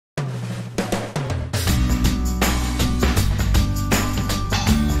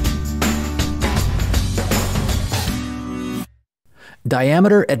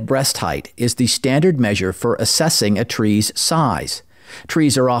Diameter at breast height is the standard measure for assessing a tree's size.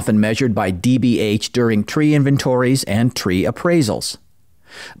 Trees are often measured by DBH during tree inventories and tree appraisals.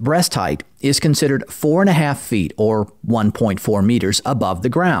 Breast height is considered 4.5 feet or 1.4 meters above the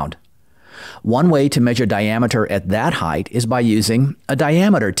ground. One way to measure diameter at that height is by using a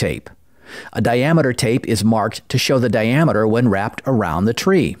diameter tape. A diameter tape is marked to show the diameter when wrapped around the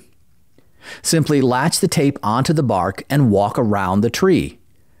tree. Simply latch the tape onto the bark and walk around the tree.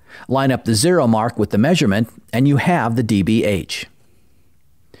 Line up the 0 mark with the measurement and you have the DBH.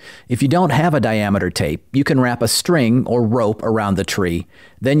 If you don't have a diameter tape, you can wrap a string or rope around the tree,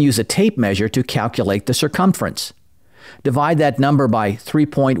 then use a tape measure to calculate the circumference. Divide that number by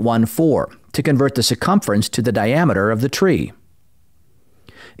 3.14 to convert the circumference to the diameter of the tree.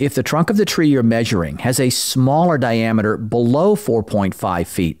 If the trunk of the tree you're measuring has a smaller diameter below 4.5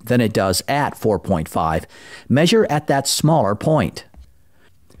 feet than it does at 4.5, measure at that smaller point.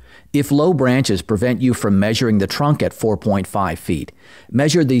 If low branches prevent you from measuring the trunk at 4.5 feet,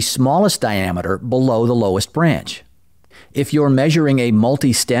 measure the smallest diameter below the lowest branch. If you're measuring a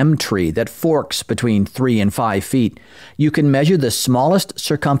multi-stem tree that forks between 3 and 5 feet, you can measure the smallest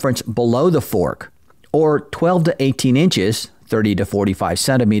circumference below the fork, or 12 to 18 inches, 30 to 45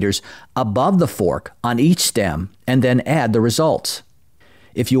 centimeters, above the fork on each stem, and then add the results.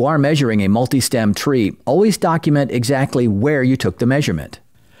 If you are measuring a multi-stem tree, always document exactly where you took the measurement.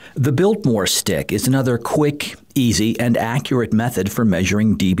 The Biltmore stick is another quick, easy, and accurate method for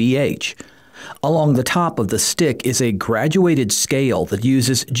measuring DBH. Along the top of the stick is a graduated scale that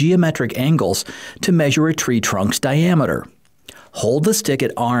uses geometric angles to measure a tree trunk's diameter. Hold the stick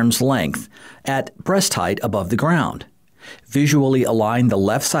at arm's length, at breast height above the ground. Visually align the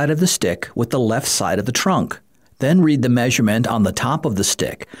left side of the stick with the left side of the trunk. Then read the measurement on the top of the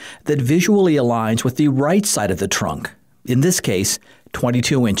stick that visually aligns with the right side of the trunk, in this case,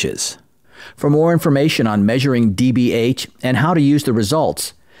 22 inches. For more information on measuring DBH and how to use the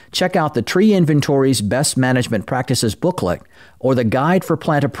results, check out the Tree Inventory's Best Management Practices booklet or the Guide for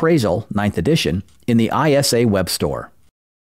Plant Appraisal, 9th edition, in the ISA web store.